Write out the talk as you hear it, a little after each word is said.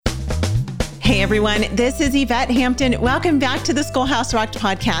Hey everyone, this is Yvette Hampton. Welcome back to the Schoolhouse Rocked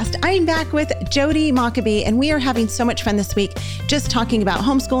podcast. I'm back with Jody Mockabee, and we are having so much fun this week just talking about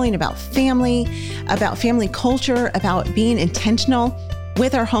homeschooling, about family culture, about being intentional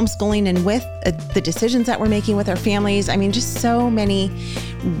with our homeschooling and with the decisions that we're making with our families. I mean, just so many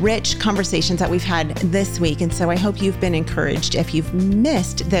rich conversations that we've had this week. And so I hope you've been encouraged. If you've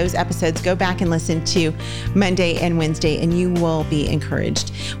missed those episodes, go back and listen to Monday and Wednesday, and you will be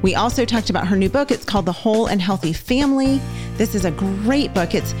encouraged. We also talked about her new book. It's called The Whole and Healthy Family. This is a great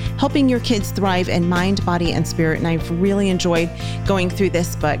book. It's helping your kids thrive in mind, body, and spirit. And I've really enjoyed going through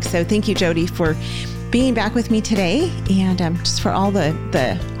this book. So thank you, Jody, for being back with me today, and just for all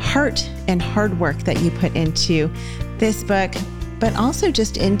the heart and hard work that you put into this book, but also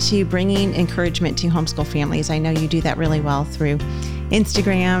just into bringing encouragement to homeschool families. I know you do that really well through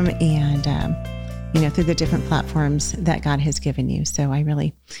Instagram and through the different platforms that God has given you. So I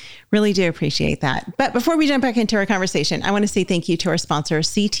really, really do appreciate that. But before we jump back into our conversation, I want to say thank you to our sponsor,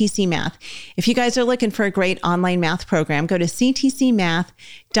 CTC Math. If you guys are looking for a great online math program, go to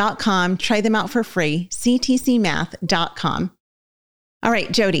ctcmath.com. Try them out for free, ctcmath.com. All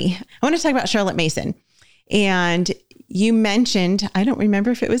right, Jody, I want to talk about Charlotte Mason. And you mentioned, I don't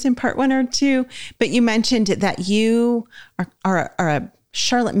remember if it was in part 1 or 2, but you mentioned that you are a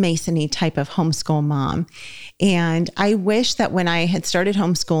Charlotte Mason-y type of homeschool mom. And I wish that when I had started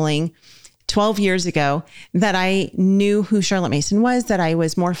homeschooling 12 years ago, that I knew who Charlotte Mason was, that I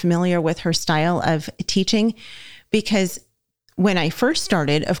was more familiar with her style of teaching. Because when I first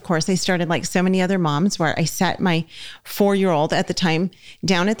started, of course, I started like so many other moms, where I sat my 4-year-old at the time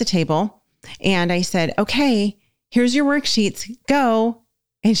down at the table and I said, okay, here's your worksheets, go.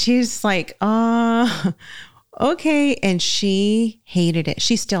 And she's like, okay. And she hated it.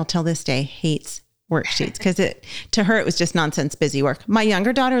 She still till this day hates worksheets because to her, it was just nonsense, busy work. My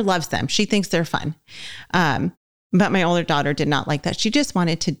younger daughter loves them. She thinks they're fun. But my older daughter did not like that. She just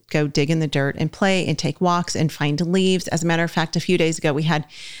wanted to go dig in the dirt and play and take walks and find leaves. As a matter of fact, a few days ago, we had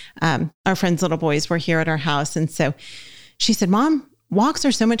our friend's little boys were here at our house. And so she said, Mom, walks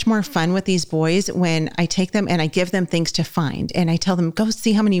are so much more fun with these boys when I take them and I give them things to find. And I tell them, go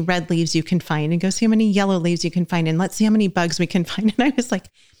see how many red leaves you can find and go see how many yellow leaves you can find. And let's see how many bugs we can find. And I was like,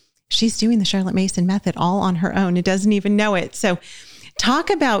 she's doing the Charlotte Mason method all on her own. It doesn't even know it. So talk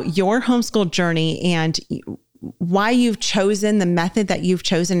about your homeschool journey and why you've chosen the method that you've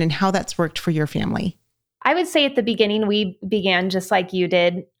chosen and how that's worked for your family. I would say at the beginning, we began just like you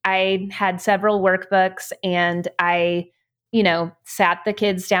did. I had several workbooks and I sat the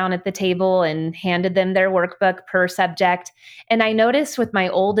kids down at the table and handed them their workbook per subject. And I noticed with my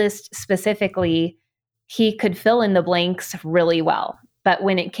oldest specifically, he could fill in the blanks really well. But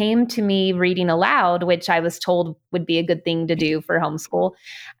when it came to me reading aloud, which I was told would be a good thing to do for homeschool,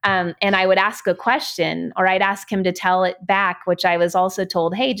 and I would ask a question or I'd ask him to tell it back, which I was also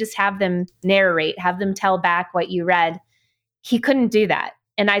told, hey, just have them narrate, have them tell back what you read. He couldn't do that.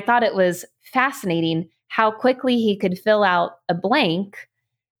 And I thought it was fascinating how quickly he could fill out a blank,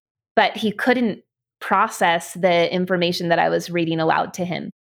 but he couldn't process the information that I was reading aloud to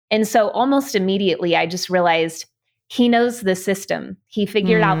him. And so almost immediately, I just realized he knows the system. He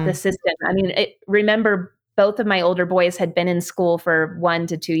figured out the system. I mean, remember, both of my older boys had been in school for 1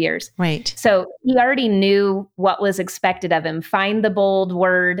 to 2 years. Right. So he already knew what was expected of him. Find the bold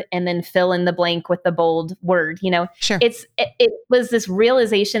word and then fill in the blank with the bold word. Sure. It was this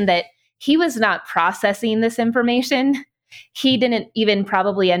realization that he was not processing this information. He didn't even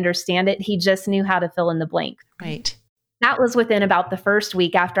probably understand it. He just knew how to fill in the blank. Right. That was within about the first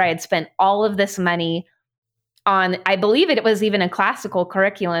week after I had spent all of this money on, I believe it was even a classical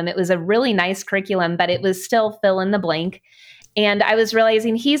curriculum. It was a really nice curriculum, but it was still fill in the blank. And I was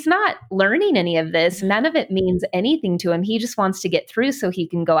realizing he's not learning any of this. None of it means anything to him. He just wants to get through so he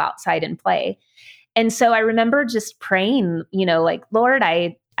can go outside and play. And so I remember just praying, like, Lord,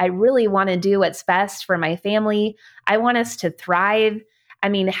 I really want to do what's best for my family. I want us to thrive. I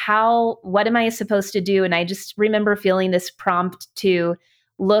mean, what am I supposed to do? And I just remember feeling this prompt to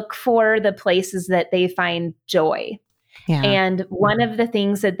look for the places that they find joy. Yeah. And one of the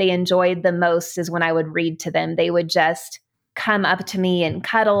things that they enjoyed the most is when I would read to them. They would just come up to me and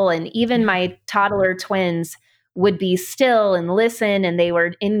cuddle. And even my toddler twins would be still and listen, and they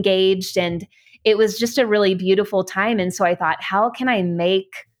were engaged. And it was just a really beautiful time. And so I thought, how can I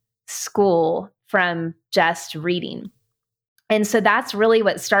make school from just reading? And so that's really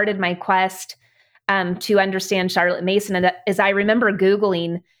what started my quest to understand Charlotte Mason. And as I remember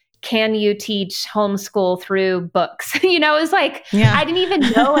Googling, can you teach homeschool through books? It was like, I didn't even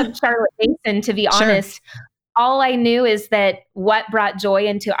know of Charlotte Mason, to be honest, all I knew is that what brought joy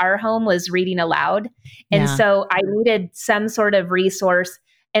into our home was reading aloud. And so I needed some sort of resource.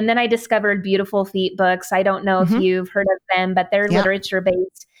 And then I discovered Beautiful Feet books. I don't know if you've heard of them, but they're literature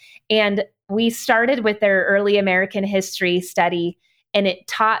based. And we started with their early American history study, and it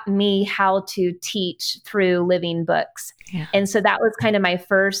taught me how to teach through living books. Yeah. And so that was kind of my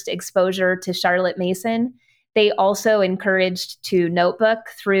first exposure to Charlotte Mason. They also encouraged to notebook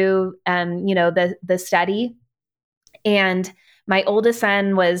through, the study. And my oldest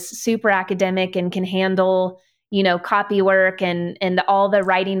son was super academic and can handle, copy work and all the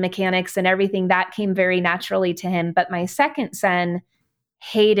writing mechanics and everything that came very naturally to him. But my second son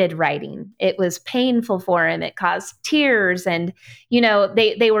hated writing. It was painful for him. It caused tears. And,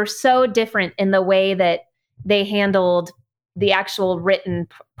 they were so different in the way that they handled the actual written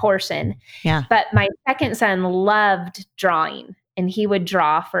portion. Yeah. But my second son loved drawing, and he would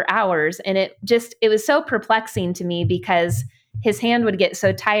draw for hours. And it was so perplexing to me because his hand would get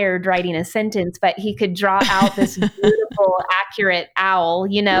so tired writing a sentence, but he could draw out this beautiful, accurate owl,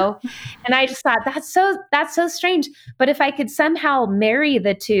 And I just thought, that's so strange. But if I could somehow marry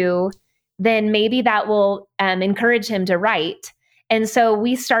the two, then maybe that will encourage him to write. And so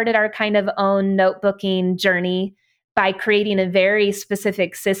we started our kind of own notebooking journey by creating a very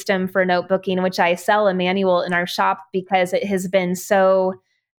specific system for notebooking, which I sell a manual in our shop because it has been so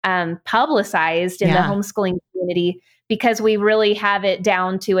publicized in the homeschooling community, because we really have it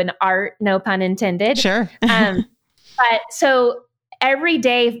down to an art, no pun intended. Sure. But so every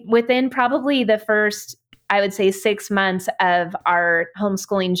day within probably the first, I would say 6 months of our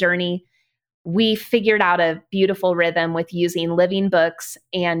homeschooling journey, we figured out a beautiful rhythm with using living books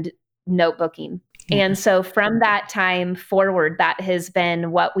and notebooking. And so from that time forward, that has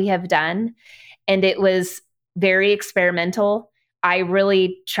been what we have done. And it was very experimental. I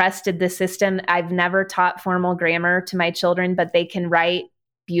really trusted the system. I've never taught formal grammar to my children, but they can write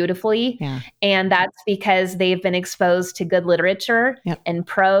beautifully. Yeah. And that's because they've been exposed to good literature and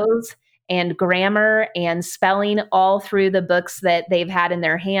prose and grammar and spelling all through the books that they've had in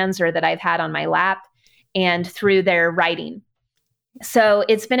their hands or that I've had on my lap, and through their writing. So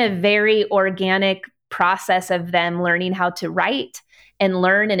it's been a very organic process of them learning how to write and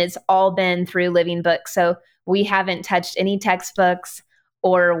learn. And it's all been through living books. So we haven't touched any textbooks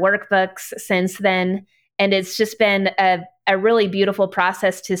or workbooks since then. And it's just been a really beautiful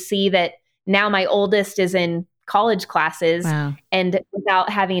process to see that now my oldest is in college classes. Wow. And without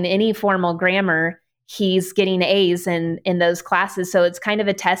having any formal grammar, he's getting A's in those classes. So it's kind of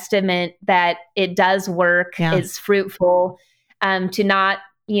a testament that it does work. Yeah. It's fruitful. To not,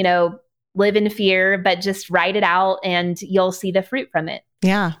 live in fear, but just write it out and you'll see the fruit from it.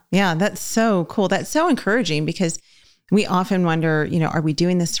 Yeah. Yeah. That's so cool. That's so encouraging, because we often wonder, are we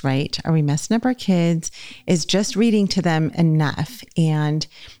doing this right? Are we messing up our kids? Is just reading to them enough? And,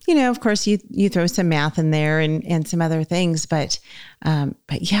 of course you throw some math in there and some other things, but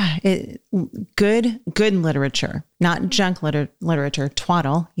yeah, good literature, not junk literature,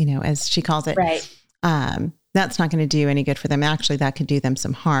 twaddle, as she calls it. Right. That's not going to do any good for them. Actually, that could do them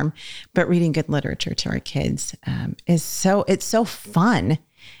some harm. But reading good literature to our kids it's so fun.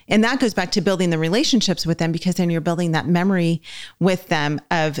 And that goes back to building the relationships with them, because then you're building that memory with them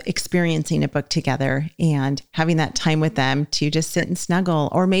of experiencing a book together and having that time with them to just sit and snuggle.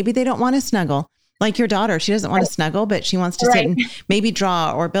 Or maybe they don't want to snuggle. Like your daughter, she doesn't want to snuggle, but she wants to sit and maybe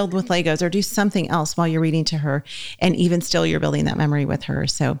draw or build with Legos or do something else while you're reading to her. And even still, you're building that memory with her.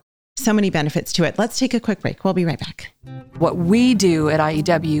 So many benefits to it. Let's take a quick break. We'll be right back. What we do at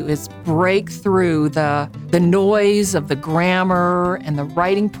IEW is break through the noise of the grammar and the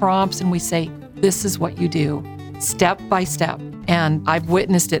writing prompts, and we say, this is what you do, step by step. And I've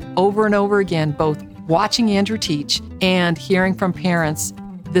witnessed it over and over again, both watching Andrew teach and hearing from parents,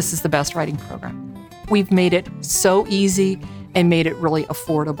 this is the best writing program. We've made it so easy and made it really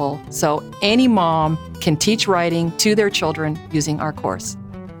affordable. So any mom can teach writing to their children using our course.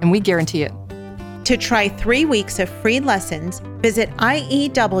 And we guarantee it. To try 3 weeks of free lessons, visit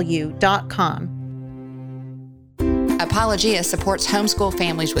IEW.com. Apologia supports homeschool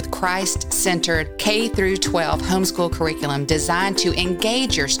families with Christ-centered K-12 homeschool curriculum designed to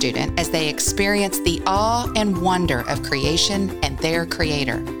engage your student as they experience the awe and wonder of creation and their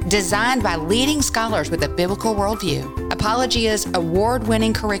creator. Designed by leading scholars with a biblical worldview, Apologia's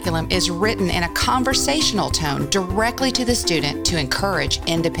award-winning curriculum is written in a conversational tone directly to the student to encourage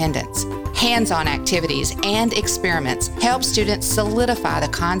independence. Hands-on activities and experiments help students solidify the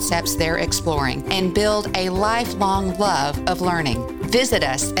concepts they're exploring and build a lifelong love of learning. Visit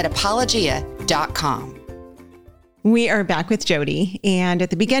us at apologia.com. We are back with Jody. And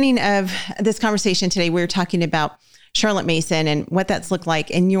at the beginning of this conversation today, we were talking about Charlotte Mason and what that's looked like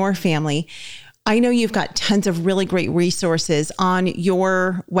in your family. I know you've got tons of really great resources on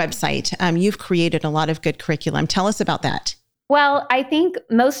your website. You've created a lot of good curriculum. Tell us about that. Well, I think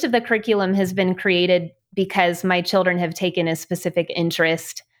most of the curriculum has been created because my children have taken a specific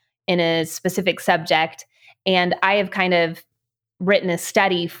interest in a specific subject. And I have kind of written a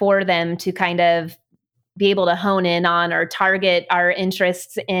study for them to kind of be able to hone in on or target our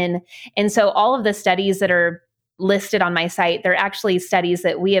interests in. And so all of the studies that are listed on my site, they're actually studies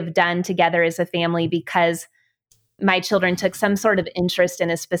that we have done together as a family because my children took some sort of interest in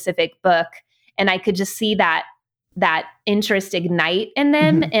a specific book. And I could just see that interest ignite in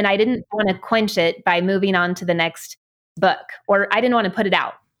them. And I didn't want to quench it by moving on to the next book, or I didn't want to put it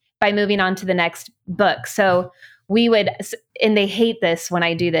out by moving on to the next book. So we would, and they hate this when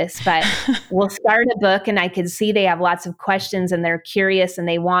I do this, but we'll start a book and I could see they have lots of questions and they're curious and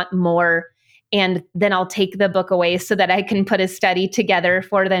they want more. And then I'll take the book away so that I can put a study together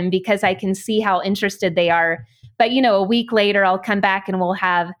for them because I can see how interested they are. But, a week later, I'll come back and we'll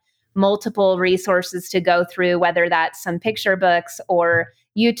have multiple resources to go through, whether that's some picture books or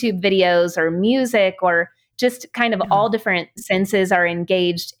YouTube videos or music or just kind of all different senses are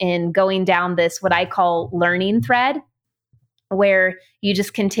engaged in going down this, what I call learning thread, where you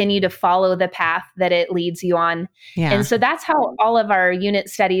just continue to follow the path that it leads you on. Yeah. And so that's how all of our unit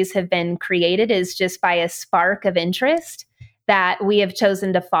studies have been created, is just by a spark of interest that we have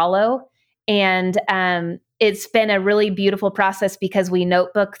chosen to follow. And it's been a really beautiful process because we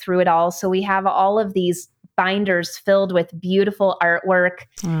notebook through it all. So we have all of these binders filled with beautiful artwork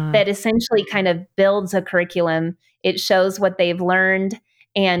that essentially kind of builds a curriculum. It shows what they've learned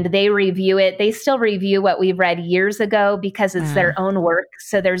and they review it. They still review what we've read years ago because it's their own work.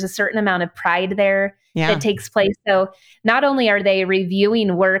 So there's a certain amount of pride there that takes place. So not only are they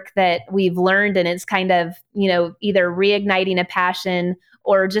reviewing work that we've learned and it's kind of, either reigniting a passion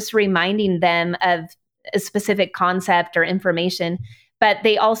or just reminding them of a specific concept or information, but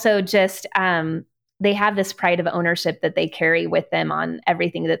they also just, they have this pride of ownership that they carry with them on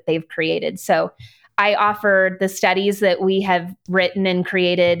everything that they've created. So I offer the studies that we have written and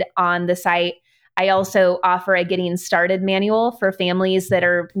created on the site. I also offer a getting started manual for families that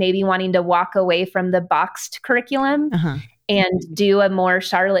are maybe wanting to walk away from the boxed curriculum and do a more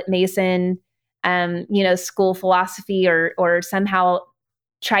Charlotte Mason, school philosophy or somehow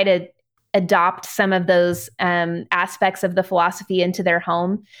try to adopt some of those aspects of the philosophy into their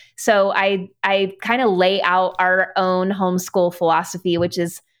home. So I kind of lay out our own homeschool philosophy, which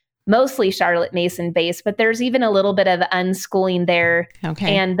is mostly Charlotte Mason based, but there's even a little bit of unschooling there.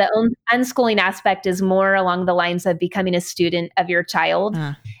 Okay. And the unschooling aspect is more along the lines of becoming a student of your child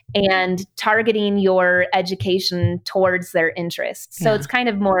and targeting your education towards their interests. So it's kind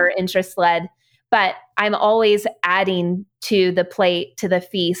of more interest led, but I'm always adding to the plate, to the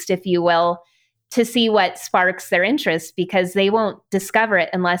feast, if you will, to see what sparks their interest, because they won't discover it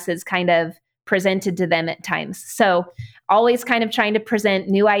unless it's kind of presented to them at times. So always kind of trying to present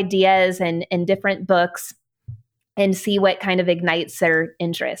new ideas and different books and see what kind of ignites their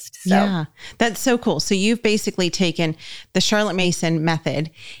interest. So. Yeah, that's so cool. So you've basically taken the Charlotte Mason method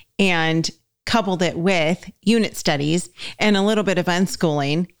and coupled it with unit studies and a little bit of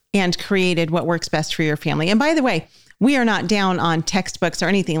unschooling and created what works best for your family. And by the way, we are not down on textbooks or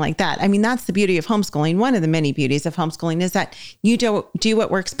anything like that. I mean, that's the beauty of homeschooling. One of the many beauties of homeschooling is that you do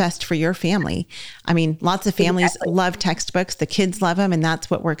what works best for your family. I mean, lots of families love textbooks. The kids love them, and that's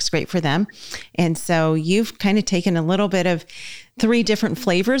what works great for them. And so you've kind of taken a little bit of 3 different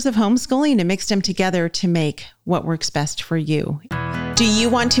flavors of homeschooling and mixed them together to make what works best for you. Do you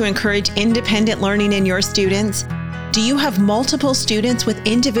want to encourage independent learning in your students? Do you have multiple students with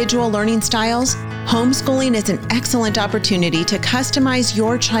individual learning styles? Homeschooling is an excellent opportunity to customize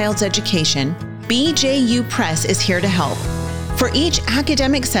your child's education. BJU Press is here to help. For each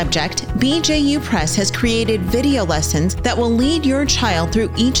academic subject, BJU Press has created video lessons that will lead your child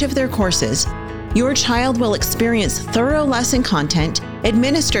through each of their courses. Your child will experience thorough lesson content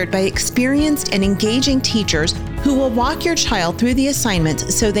administered by experienced and engaging teachers who will walk your child through the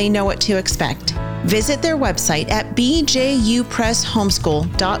assignments so they know what to expect. Visit their website at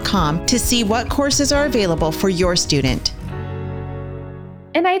bjupresshomeschool.com to see what courses are available for your student.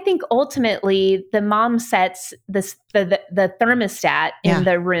 And I think ultimately the mom sets the thermostat in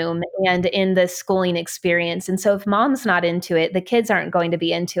the room and in the schooling experience. And so if mom's not into it, the kids aren't going to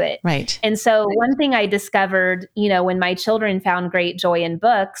be into it. Right. And so one thing I discovered, when my children found great joy in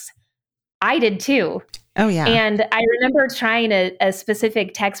books, I did too. Oh, yeah. And I remember trying a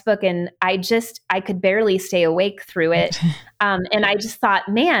specific textbook, and I could barely stay awake through it. And I just thought,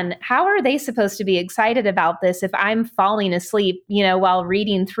 man, how are they supposed to be excited about this if I'm falling asleep, while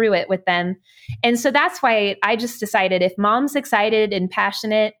reading through it with them? And so that's why I just decided if mom's excited and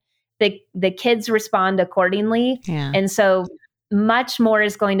passionate, the kids respond accordingly. Yeah. And so much more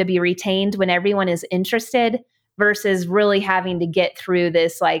is going to be retained when everyone is interested versus really having to get through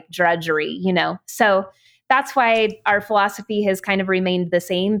this like drudgery, So that's why our philosophy has kind of remained the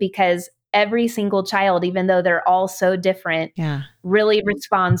same, because every single child, even though they're all so different, really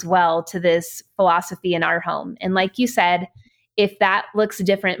responds well to this philosophy in our home. And like you said, if that looks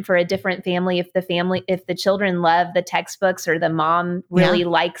different for a different family, if the children love the textbooks, or the mom really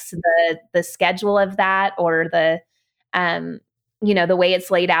likes the schedule of that, or the way it's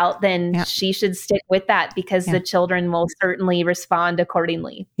laid out, then she should stick with that, because the children will certainly respond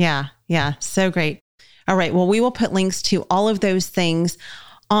accordingly. Yeah. Yeah. So great. All right. Well, we will put links to all of those things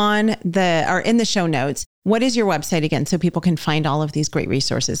in the show notes. What is your website again, so people can find all of these great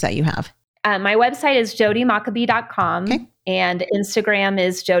resources that you have? My website is jodymaccabee.com. Okay. And Instagram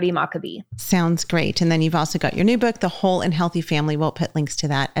is Jody Maccabee. Sounds great. And then you've also got your new book, The Whole and Healthy Family. We'll put links to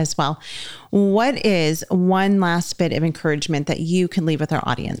that as well. What is one last bit of encouragement that you can leave with our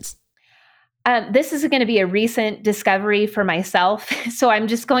audience? This is going to be a recent discovery for myself. So I'm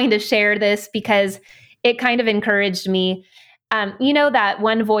just going to share this because it kind of encouraged me. That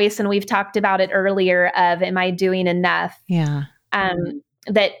one voice, and we've talked about it earlier, of am I doing enough? Yeah.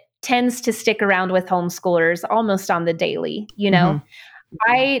 That tends to stick around with homeschoolers almost on the daily.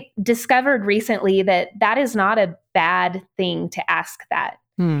 I discovered recently that is not a bad thing to ask that.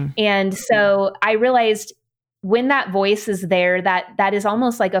 And so I realized when that voice is there, that is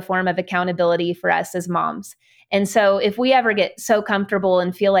almost like a form of accountability for us as moms. And so if we ever get so comfortable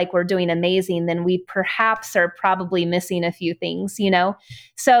and feel like we're doing amazing, then we perhaps are probably missing a few things,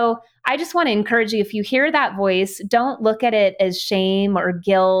 So I just want to encourage you, if you hear that voice, don't look at it as shame or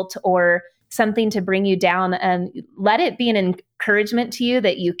guilt or something to bring you down. Let it be an encouragement to you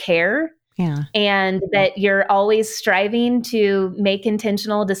that you care. Yeah. And that you're always striving to make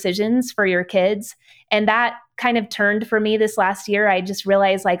intentional decisions for your kids. And that kind of turned for me this last year. I just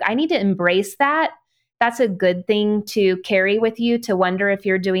realized I need to embrace that. That's a good thing to carry with you, to wonder if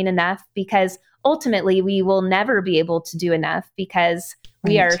you're doing enough, because ultimately we will never be able to do enough because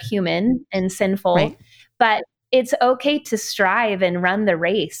we are human and sinful. Right. But it's okay to strive and run the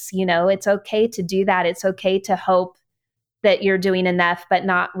race. It's okay to do that. It's okay to hope that you're doing enough, but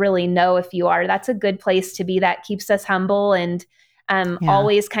not really know if you are. That's a good place to be. That keeps us humble and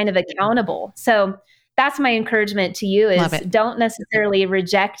always kind of accountable. So that's my encouragement to you, is don't necessarily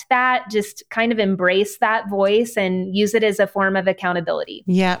reject that. Just kind of embrace that voice and use it as a form of accountability.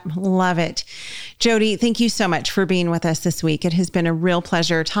 Yep. Love it. Jody, thank you so much for being with us this week. It has been a real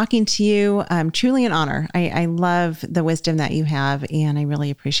pleasure talking to you. Truly an honor. I love the wisdom that you have, and I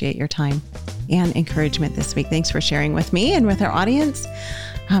really appreciate your time and encouragement this week. Thanks for sharing with me and with our audience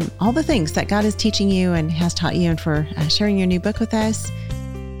all the things that God is teaching you and has taught you, and for sharing your new book with us.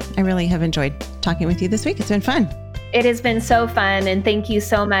 I really have enjoyed talking with you this week. It's been fun. It has been so fun. And thank you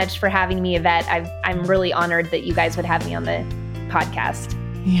so much for having me, Yvette. I'm really honored that you guys would have me on the podcast.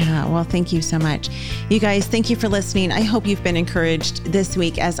 Yeah, well, thank you so much. You guys, thank you for listening. I hope you've been encouraged this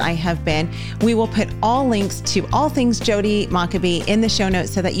week as I have been. We will put all links to all things Jody Maccabee in the show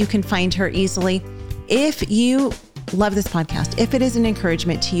notes so that you can find her easily. If you love this podcast, if it is an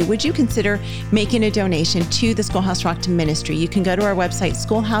encouragement to you, would you consider making a donation to the Schoolhouse Rocked ministry? You can go to our website,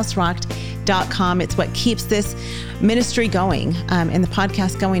 schoolhouserocked.com. It's what keeps this ministry going and the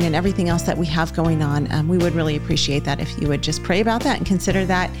podcast going and everything else that we have going on. We would really appreciate that if you would just pray about that and consider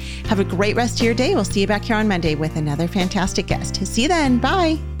that. Have a great rest of your day. We'll see you back here on Monday with another fantastic guest. See you then.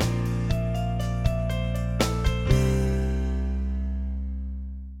 Bye.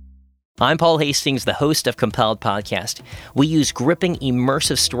 I'm Paul Hastings, the host of Compelled Podcast. We use gripping,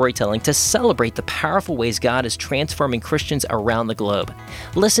 immersive storytelling to celebrate the powerful ways God is transforming Christians around the globe.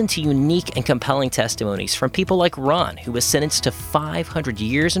 Listen to unique and compelling testimonies from people like Ron, who was sentenced to 500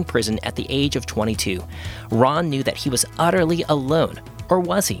 years in prison at the age of 22. Ron knew that he was utterly alone, or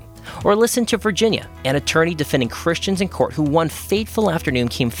was he? Or listen to Virginia, an attorney defending Christians in court who one fateful afternoon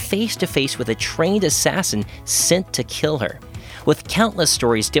came face to face with a trained assassin sent to kill her. With countless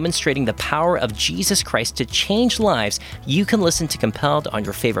stories demonstrating the power of Jesus Christ to change lives, you can listen to Compelled on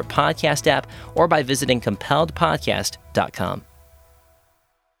your favorite podcast app or by visiting compelledpodcast.com.